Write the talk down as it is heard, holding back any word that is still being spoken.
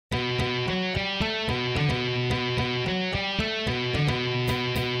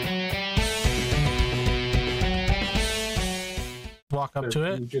walk up to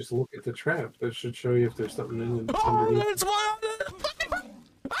it. You just look at the trap. That should show you if there's something in it. Oh, there's one!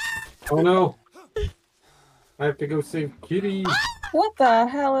 Oh no! I have to go save Kitty. What the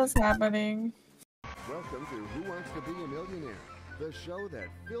hell is happening? Welcome to Who Wants to Be a Millionaire, the show that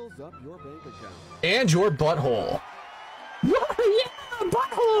fills up your bank account. And your butthole. Yeah,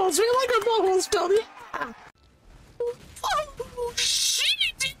 buttholes! We like our buttholes filled, yeah! Oh,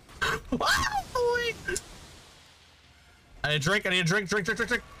 shit! Oh, boy! I need a drink, drink.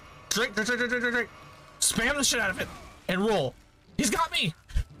 Spam the shit out of it and roll. He's got me!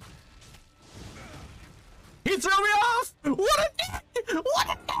 He threw me off! What a dick! What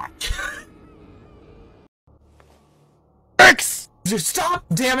a dick! X! Stop!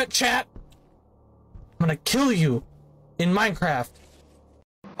 Damn it, chat! I'm gonna kill you in Minecraft.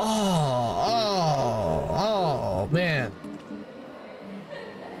 Oh, man.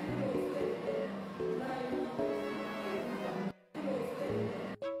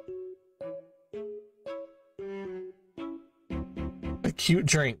 A cute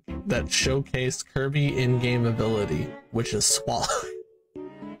drink that showcased Kirby in-game ability, which is swallow.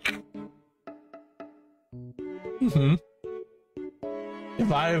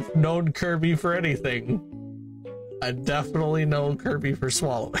 If I've known Kirby for anything, I definitely know Kirby for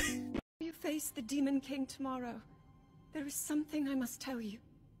swallowing. You face the Demon King tomorrow. There is something I must tell you.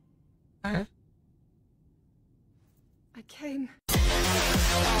 Huh? I came.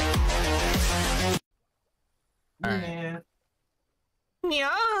 Alright.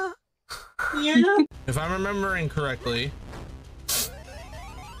 Yeah. If I'm remembering correctly,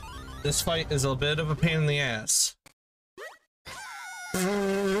 this fight is a bit of a pain in the ass. What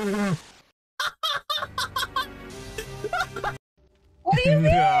do you mean?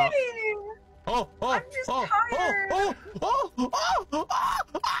 Yeah. I'm just tired. What the fuck?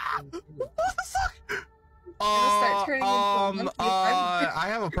 Start turning into a monkey. I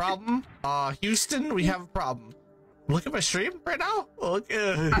have a problem. Houston, we have a problem. Look at my stream right now. Look,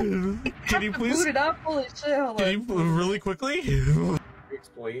 can you please boot it up? Holy shit! Hold can on. you really quickly?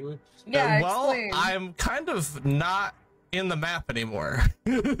 Explain. Yeah, well, explain. I'm kind of not in the map anymore.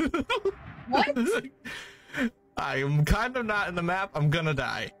 What? I'm kind of not in the map. I'm gonna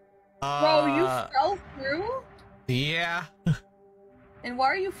die. Bro, you fell through? Yeah. And why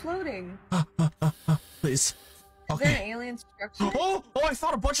are you floating? Please. Is there an alien structure? Oh, I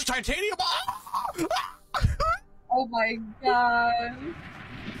found a bunch of titanium. Oh my god.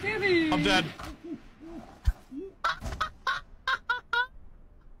 Kitty. I'm dead.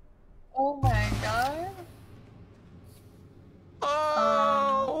 Oh my god.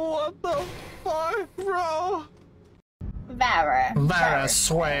 Oh, what the fuck, bro? Vera.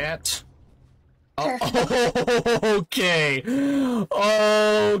 Sweat. Oh, okay.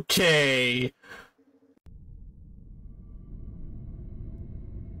 Okay.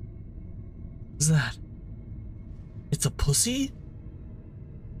 What's that? It's a pussy?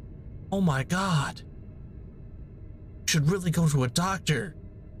 Oh my god. Should really go to a doctor.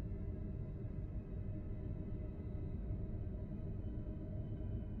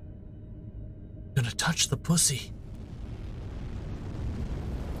 Gonna touch the pussy.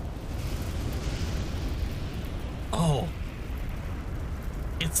 Oh.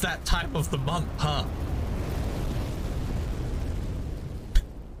 It's that time of the month, huh?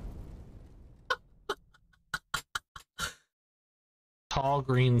 Tall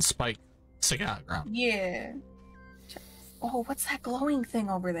green spike sticking out of the ground. Yeah. Oh, what's that glowing thing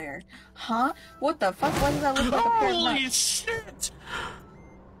over there? Huh? What the fuck? Why does that look like a pair of Holy nuts? shit!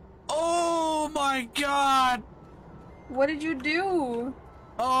 Oh my god! What did you do?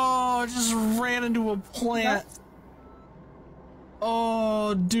 Oh, I just ran into a plant. Nuts?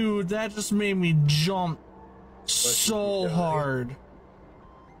 Oh, dude, that just made me jump so hard.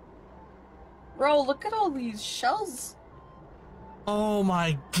 Bro, look at all these shells. Oh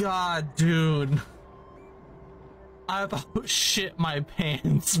my god, dude. I about shit my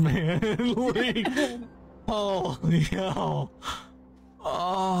pants, man. Like, holy hell.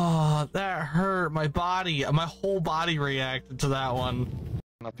 Oh, that hurt. My whole body reacted to that one.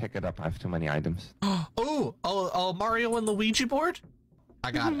 I'll pick it up. I have too many items. Oh, Mario and Luigi board?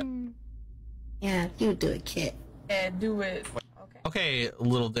 I got it. Yeah, you do it, kid. Yeah, do it. Okay. Okay,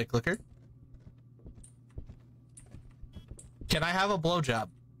 little dick licker. Can I have a blowjob?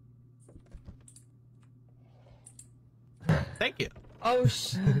 Thank you. Oh,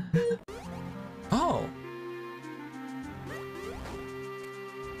 shit. Oh.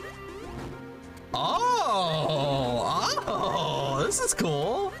 Oh, this is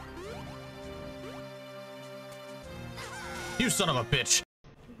cool. You son of a bitch.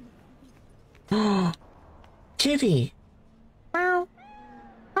 Kitty. Meow,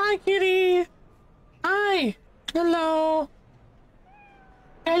 Hi, kitty. Hi. Hello.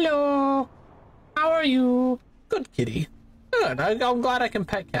 Hello. How are you? Good, kitty. Good. I'm glad I can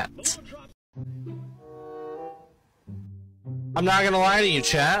pet cats. I'm not gonna lie to you,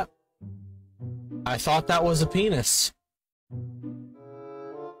 chat. I thought that was a penis.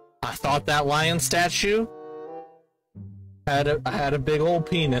 I thought that lion statue had a big old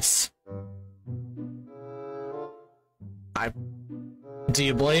penis. Do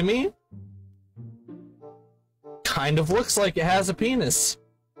you blame me? Kind of looks like it has a penis.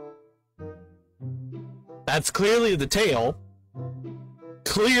 That's clearly the tail.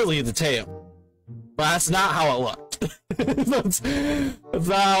 Clearly the tail. But that's not how it looked. that's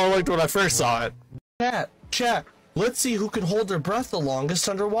not how it looked when I first saw it. Chat, let's see who can hold their breath the longest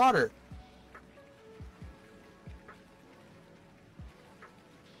underwater.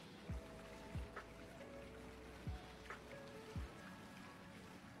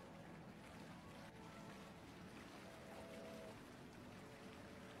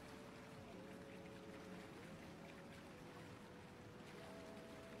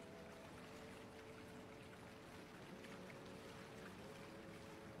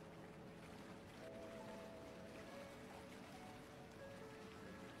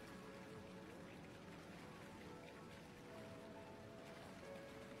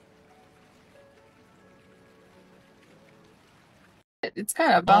 It's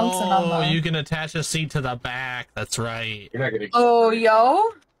kind of bouncing on the... Oh, you can attach a seat to the back. That's right. You're not gonna. Oh, yo.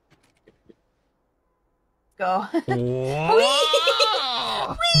 Go.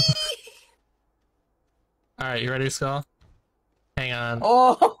 Whoa! Alright, you ready, Skull? Hang on.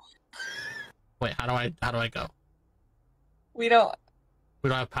 Oh. Wait, how do I go? We don't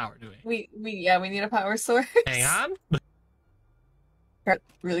have power, do we? we need a power source. Hang on.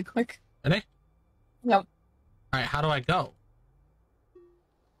 Really quick. Ready? Yep. Alright, how do I go?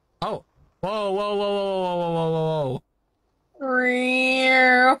 Oh. Whoa, whoa, whoa, whoa, whoa, whoa, whoa,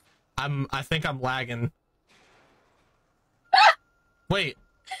 whoa. I think I'm lagging. Wait.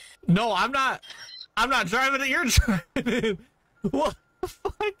 No, I'm not driving it, you're driving it. What the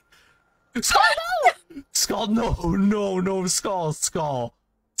fuck? Skull, no! Skull, no, Skull.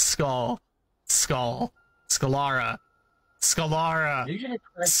 Skullara.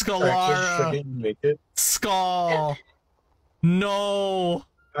 Skull. No.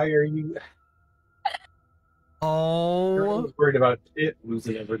 Why are you? Oh. Everyone's worried about it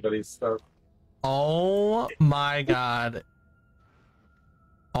losing everybody's stuff. Oh my god.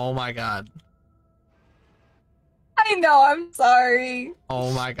 Oh my god. I know, I'm sorry.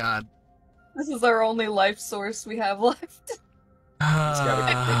 Oh my god. This is our only life source we have left. Oh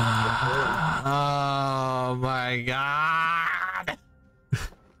my god.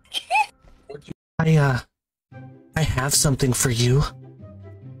 I have something for you.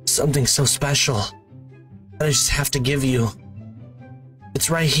 Something so special that I just have to give you. It's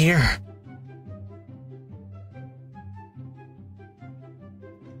right here.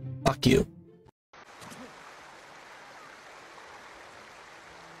 Fuck you.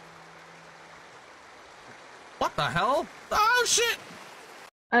 What the hell? Oh shit!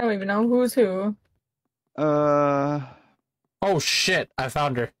 I don't even know who's who. Oh shit, I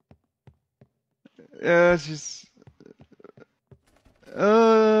found her.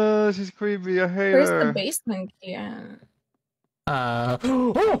 She's creepy. I hate Where's her. the basement key at? I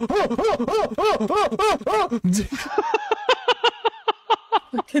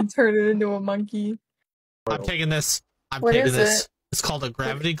can turn it into a monkey. I'm taking this. What is it? It's called a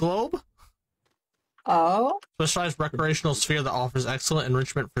gravity globe. Oh. Specialized recreational sphere that offers excellent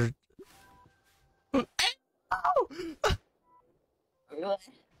enrichment for.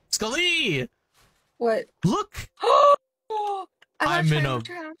 Scully! What? Look! I'm in a. I'm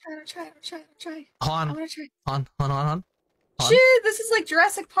trying. Hold on. I wanna try. Hold on. Shit, this is like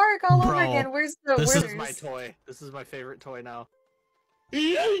Jurassic Park all over again. Where's the This is where's... my toy. This is my favorite toy now.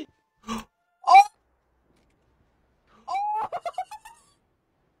 Oh!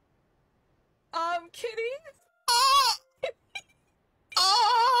 Kitty?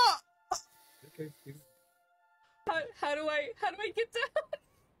 How do I get down?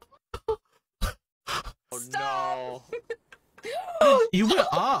 Oh Stop. no. You went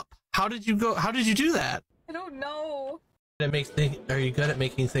up. How did you go? How did you do that? I don't know. Are you good at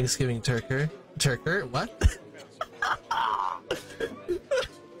making Thanksgiving turkey? What?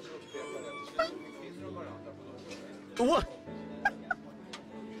 What?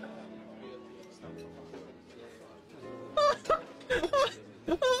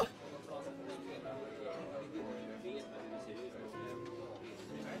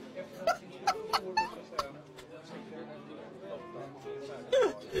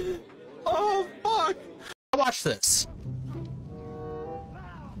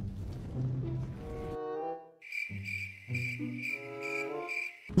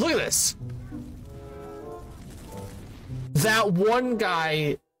 Look at this. That one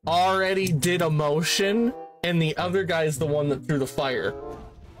guy already did a motion, and the other guy's the one that threw the fire.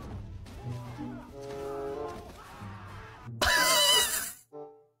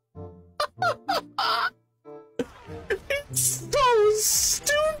 It's so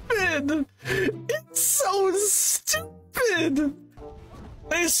stupid! It's so stupid!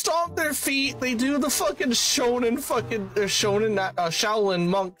 They stomp their feet, they do the fucking Shaolin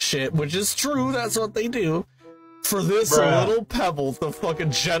monk shit, which is true, that's what they do. For this little pebble to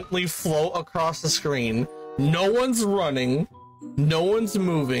fucking gently float across the screen. No one's running, no one's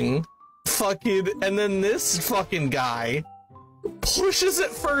moving, fucking, and then this fucking guy pushes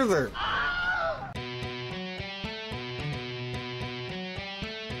it further.